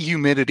high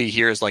humidity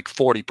here is like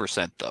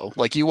 40% though.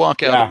 Like, you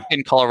walk out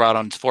in Colorado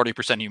and it's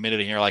 40%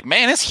 humidity and you're like,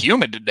 man, it's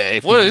humid today.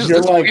 What is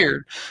this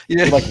weird?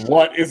 You're like,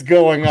 what is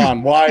going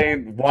on?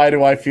 Why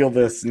do I feel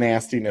this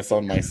nastiness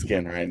on my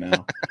skin right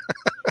now?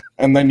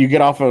 And then you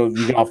get off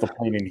the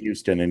plane in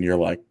Houston and you're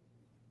like,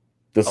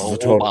 this is a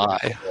total.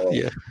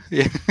 Yeah.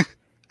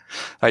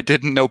 I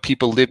didn't know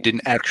people lived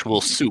in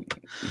actual soup.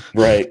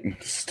 Right.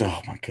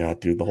 Oh my God,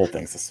 dude, the whole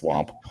thing's a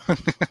swamp.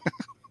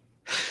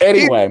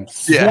 Anyway,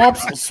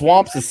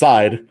 swamps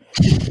aside,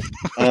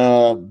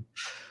 I'm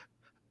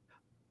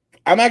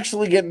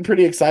actually getting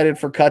pretty excited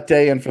for cut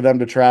day and for them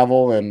to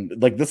travel. And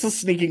like, this is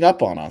sneaking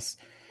up on us.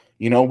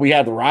 You know, we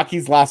had the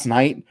Rockies last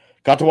night.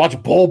 Got to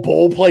watch Bull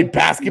play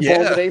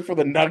basketball today for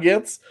the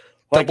Nuggets.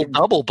 Like,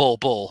 double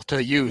Bull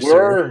to you,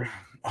 sir.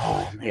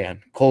 Oh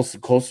man,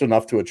 close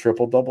enough to a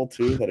triple double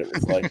too that it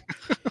was like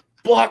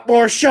block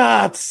more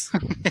shots.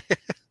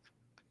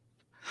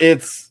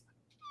 It's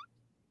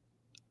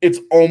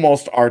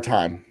almost our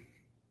time.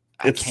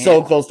 It's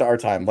so close to our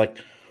time. Like,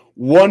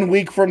 1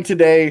 week from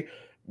today,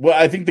 well,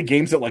 I think the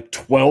game's at like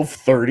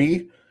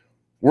 12:30.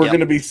 We're going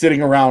to be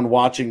sitting around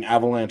watching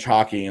Avalanche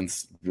hockey, and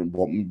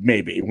well,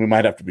 maybe we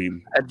might have to be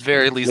at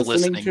very least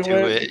listening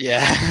to it.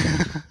 Yeah.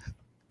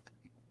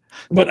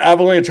 But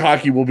Avalanche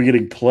hockey will be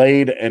getting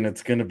played, and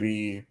it's going to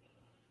be.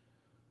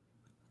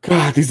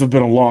 God, these have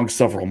been a long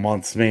several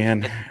months,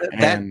 man.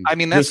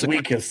 This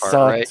week has sucked.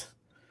 Right?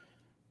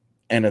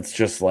 And it's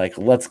just like,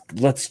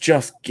 let's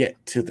just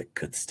get to the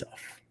good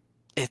stuff.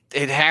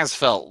 It has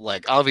felt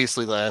like,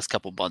 obviously the last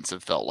couple months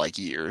have felt like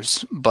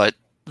years, but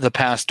the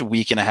past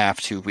week and a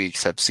half, 2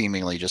 weeks have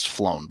seemingly just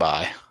flown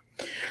by.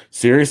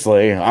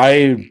 Seriously,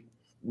 I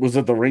was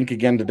at the rink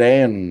again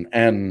today,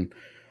 and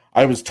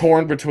I was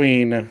torn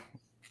between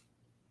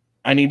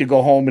I need to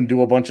go home and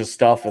do a bunch of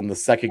stuff, and the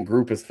second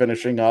group is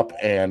finishing up,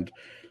 and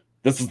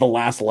this is the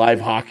last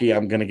live hockey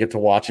I'm going to get to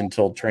watch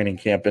until training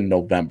camp in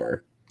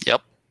November.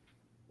 Yep.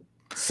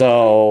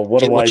 So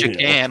what do I do? You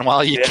can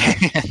while you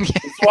can.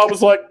 So I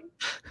was like,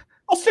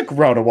 I'll stick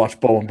around and watch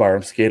Bowen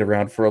Byram skate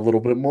around for a little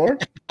bit more.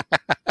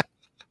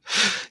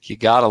 You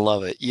gotta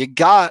love it. You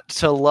got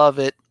to love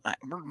it.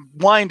 We're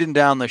winding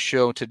down the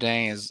show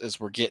today as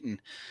we're getting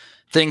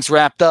things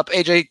wrapped up.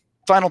 AJ,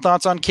 final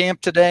thoughts on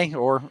camp today,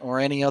 or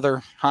any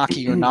other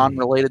hockey or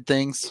non-related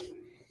things?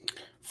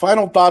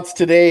 Final thoughts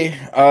today.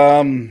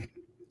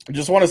 I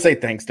just want to say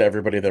thanks to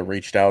everybody that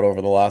reached out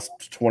over the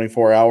last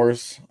 24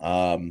 hours.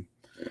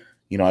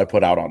 I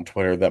put out on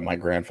Twitter that my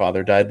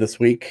grandfather died this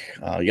week,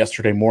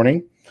 yesterday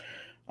morning.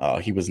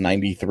 He was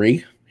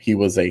 93. He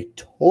was a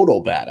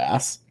total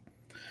badass.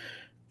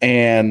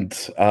 And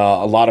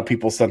a lot of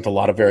people sent a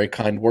lot of very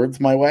kind words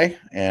my way.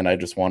 And I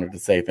just wanted to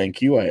say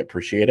thank you. I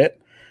appreciate it.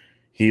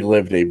 He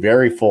lived a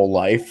very full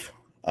life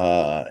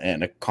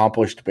and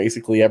accomplished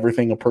basically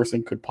everything a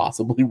person could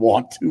possibly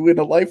want to in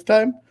a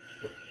lifetime.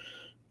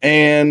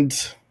 And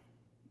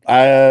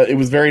it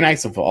was very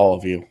nice of all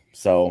of you.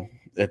 So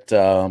it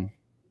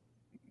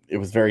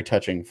was very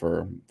touching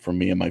for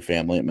me and my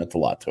family. It meant a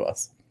lot to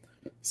us.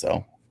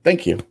 So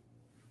thank you.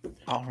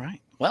 All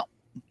right. Well,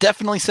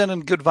 definitely sending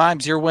good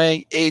vibes your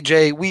way,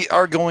 AJ. We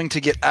are going to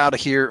get out of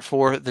here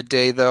for the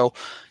day, though.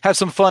 Have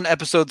some fun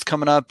episodes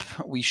coming up.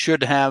 We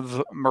should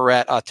have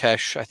Murat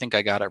Atesh. I think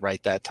I got it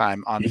right that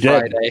time on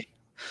Friday.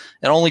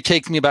 It only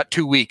takes me about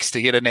 2 weeks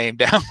to get a name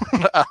down,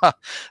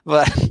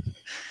 but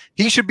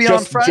he should be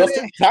on Friday. Just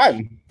in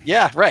time.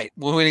 Yeah, right.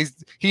 Well,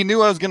 he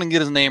knew I was going to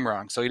get his name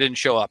wrong, so he didn't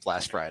show up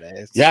last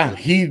Friday.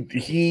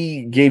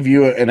 He gave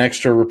you an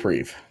extra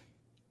reprieve.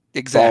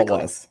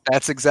 Exactly.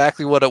 That's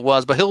exactly what it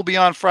was. But he'll be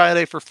on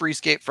Friday for Free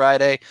Skate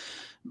Friday.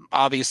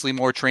 Obviously,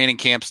 more training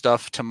camp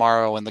stuff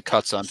tomorrow and the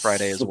cuts on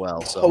Friday as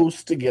well.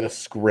 Supposed to get a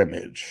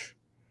scrimmage.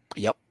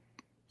 Yep.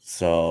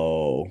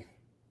 So,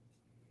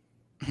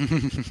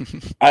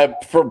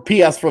 for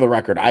the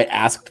record, I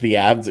asked the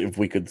ads if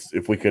we could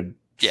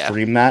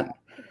stream that,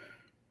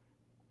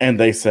 and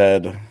they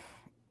said,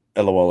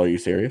 "LOL, are you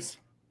serious?"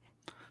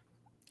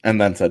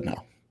 And then said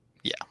no.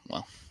 Yeah.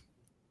 Well,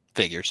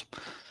 figures.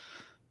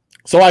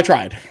 So I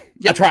tried.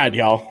 Yep. I tried,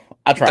 y'all.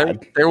 I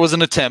tried. There was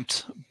an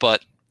attempt,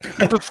 but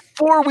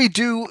before we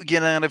do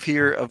get out of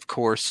here, of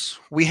course,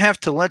 we have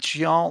to let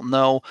y'all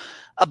know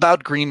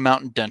about Green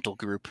Mountain Dental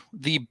Group,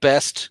 the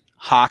best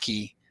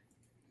hockey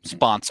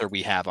sponsor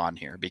we have on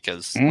here,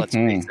 because let's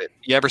face it,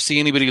 you ever see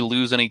anybody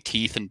lose any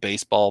teeth in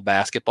baseball,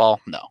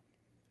 basketball? No,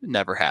 it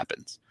never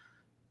happens.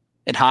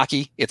 In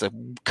hockey, it's a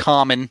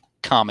common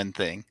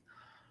thing.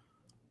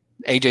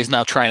 AJ's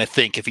now trying to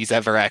think if he's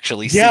ever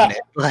actually seen it.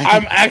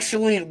 I'm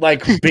actually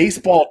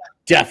baseball,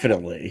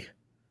 definitely.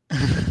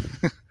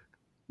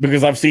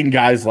 Because I've seen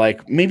guys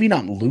maybe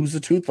not lose a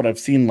tooth, but I've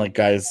seen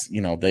guys,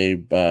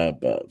 they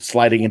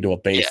sliding into a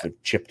base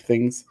with chipped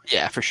things.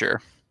 Yeah, for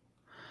sure.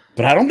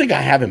 But I don't think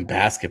I have in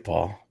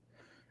basketball.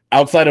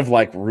 Outside of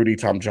Rudy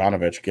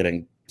Tomjanovich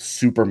getting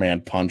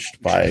Superman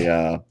punched by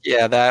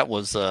that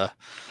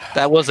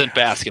wasn't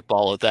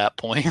basketball at that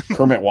point.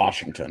 Kermit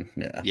Washington.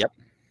 Yeah. Yep.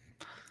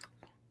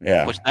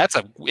 Yeah.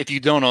 If you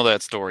don't know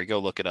that story, go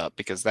look it up,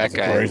 because that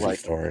guy,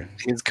 story.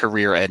 His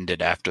career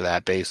ended after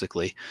that,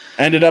 basically.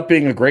 Ended up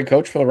being a great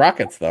coach for the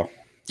Rockets, though.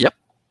 Yep.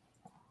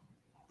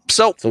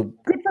 So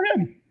good for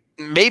him.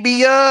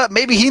 Maybe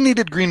he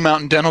needed Green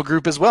Mountain Dental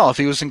Group as well. If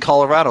he was in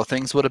Colorado,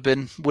 things would have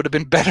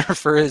been better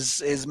for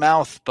his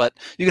mouth. But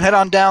you can head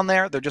on down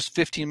there. They're just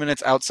 15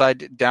 minutes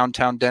outside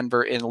downtown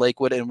Denver in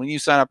Lakewood. And when you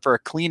sign up for a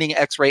cleaning,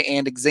 X-ray,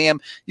 and exam,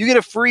 you get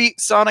a free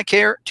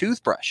Sonicare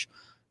toothbrush.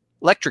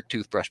 Electric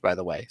toothbrush, by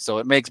the way. So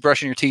it makes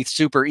brushing your teeth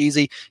super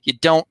easy. You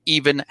don't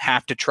even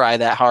have to try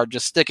that hard.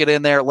 Just stick it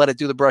in there, let it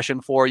do the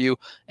brushing for you,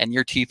 and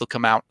your teeth will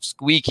come out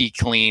squeaky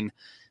clean.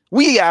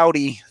 We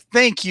outie.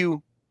 Thank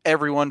you,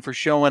 everyone, for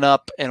showing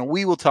up, and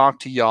we will talk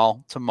to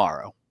y'all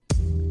tomorrow.